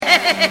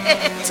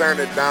Turn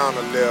it down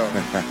a little.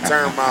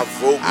 Turn my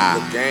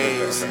vocal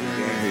gains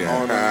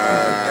on the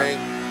thing.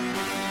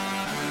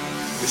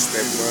 It's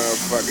that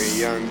motherfucking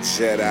young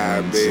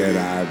Jedi,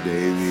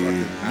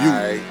 baby.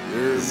 Alright.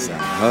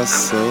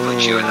 Hustle.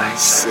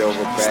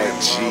 Silverback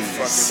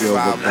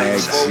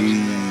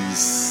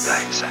cheese.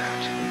 Lights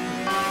out.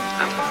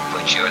 I'm gonna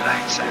put your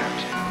lights out.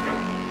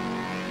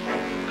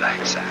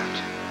 Lights out.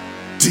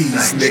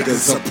 These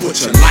niggas will put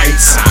your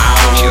lights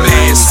out.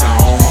 Mask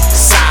on.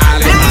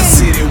 Silent my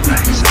city, we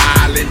be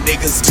wildin'.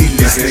 Niggas, these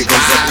niggas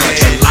will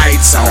put your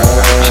lights on.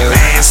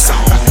 Mask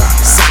on.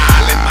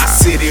 Silent my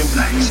city, we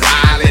be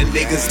wildin'.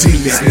 Niggas,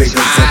 these niggas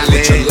will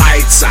put your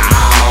lights out.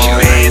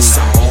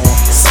 Mask on.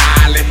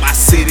 Silent my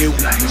city, we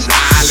be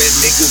wildin'.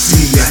 Niggas,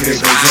 these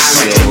niggas will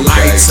put your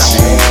lights on.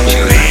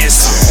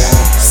 Mask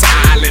on.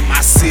 Silent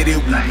my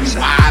city, we be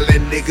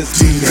wildin'. Niggas,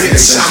 these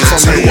niggas will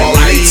put your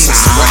lights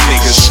on.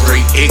 Niggas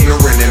straight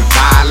ignorant and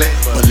violent,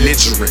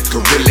 belligerent,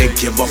 gorilla,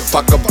 give a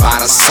fuck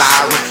about a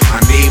siren.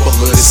 My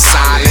neighborhood is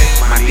silent,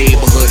 my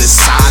neighborhood is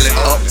silent.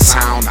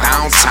 Uptown,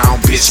 downtown,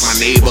 bitch, my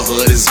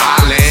neighborhood is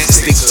violent.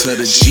 Stick to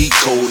the G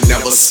code,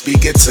 never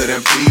speaking to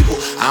them people.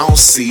 I don't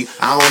see,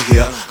 I don't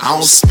hear, I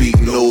don't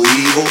speak no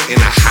evil. In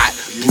a hot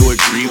blue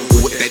agree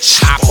with that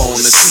chopper on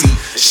the seat.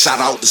 Shout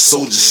out to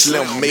Soldier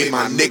Slim, made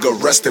my nigga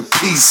rest in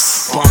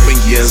peace.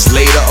 Bumping years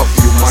later, a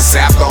few months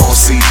after on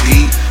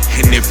CD.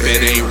 And if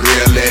it ain't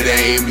real, it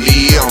ain't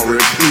me on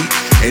repeat.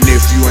 And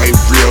if you ain't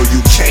real, you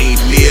can't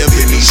live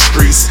in these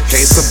streets.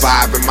 Can't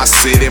survive in my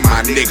city,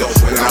 my nigga,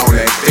 without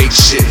that fake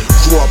shit.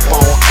 Grew up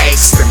on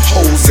X, them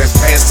hoes that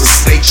pass the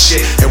snake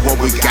shit. And when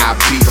we got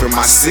beef in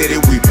my city,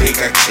 we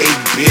bake a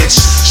cake, bitch.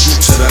 Shoot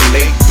to the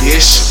lake,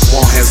 bitch.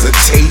 Won't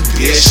hesitate,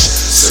 bitch.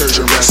 Search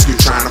and rescue,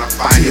 trying to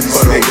find you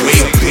for the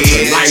wake,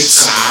 bitch.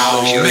 Lights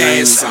on,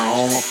 mask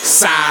on.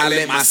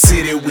 Silent, my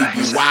city, we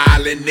be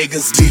wildin'.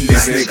 Niggas, these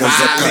niggas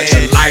will put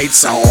your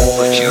lights on.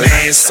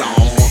 Mask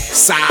on.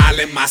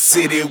 Silent, my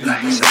city, we be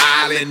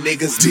wildin'.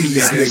 Niggas,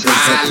 these niggas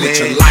will put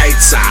your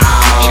lights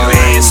out.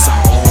 Mask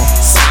on.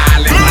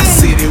 Silent, my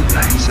city, we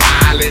be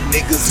wildin'.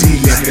 Niggas,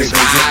 these niggas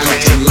will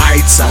put your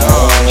lights on.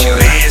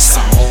 Mask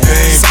on.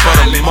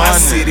 Silent, my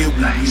city, we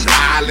be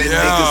wildin'.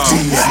 Niggas,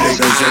 these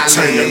niggas will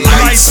turn your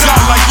lights out.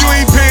 Like you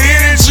ain't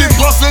paying shit,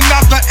 bustin'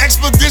 out the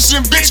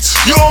expedition, bitch.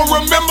 You don't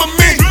remember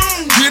me?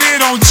 Get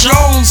it on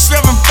Jones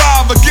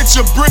 7-5, but get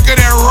your brick of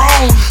that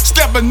wrong.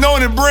 Stepping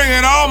on it,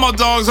 bringing all my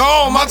dogs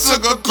home. I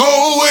took a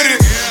cold with it,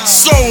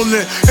 sold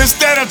it.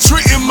 Instead of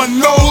treating my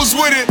nose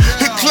with it,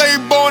 hit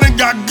Claiborne and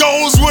got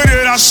goals with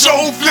it. I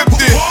show flipped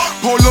it,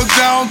 polo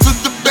down to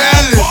the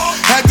ballot.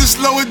 Had to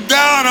slow it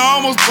down, I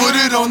almost put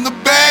it on the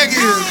baggage.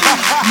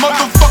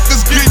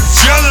 Motherfuckers get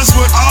jealous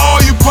with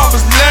all you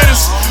puppets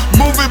lettuce.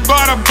 Moving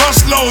by the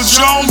busload,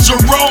 Jones,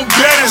 Jerome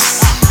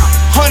Bettis.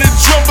 100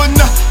 trumpet,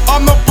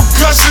 I'm a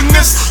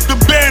percussionist. The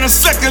band, a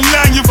second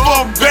line, you for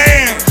a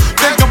band.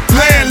 Think I'm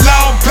playing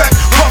loud pack,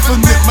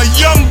 puffin' it. My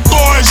young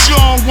boys, you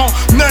don't want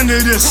none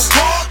of this.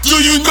 Do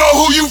you know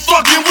who you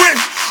fucking with?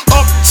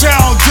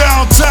 Uptown,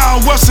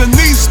 downtown, west and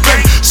east bay.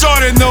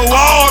 Shorty know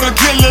all the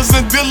killers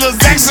and dealers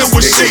asking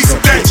what she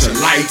think.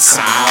 Lights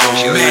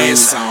out,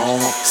 mask on.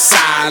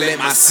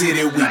 Silent, my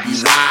city, we be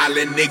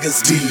wildin'.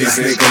 Niggas, these niggas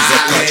will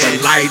put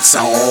your lights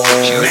on.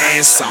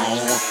 Mask on.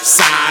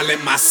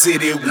 Silent, my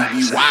city, we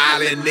be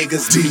wildin'.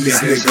 Niggas, these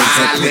niggas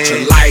will put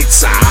your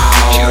lights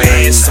out.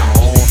 Mask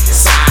on.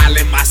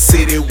 Silent, my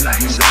city, we be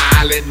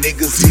wildin'.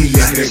 Niggas, these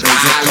niggas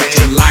will put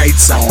your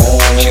lights on.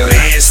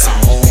 Mask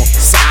on.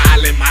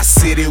 Silent, my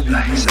city, we be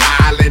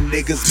wildin'.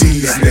 Niggas,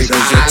 these niggas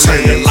will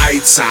turn your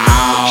lights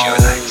out.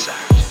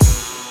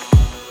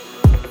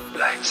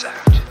 Lights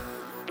out.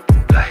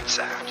 Lights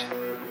out.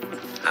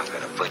 I'm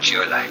gonna put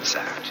your lights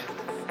out.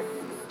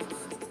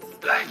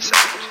 Lights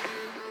out.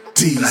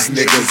 These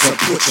niggas will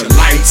put your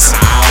lights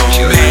out.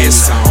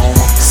 Mask on.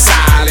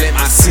 Silent,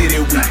 my city,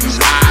 we be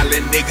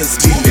wildin'. Niggas,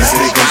 these niggas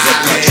will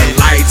put your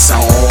lights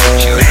on.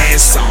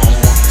 Mask on.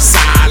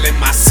 Silent,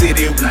 my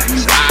city, we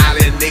be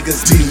wildin'.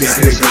 Niggas, these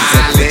niggas will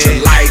put your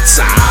lights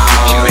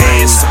out.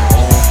 Mask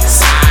on.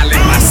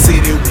 Silent, my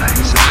city, we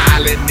be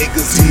wildin'.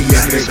 Niggas, these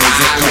niggas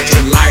will put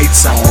your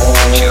lights on.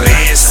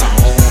 Mask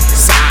on.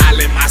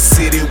 Silent, my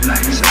city, we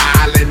be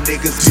wildin'.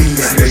 Niggas,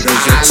 these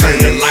niggas will turn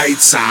your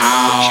lights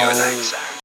out.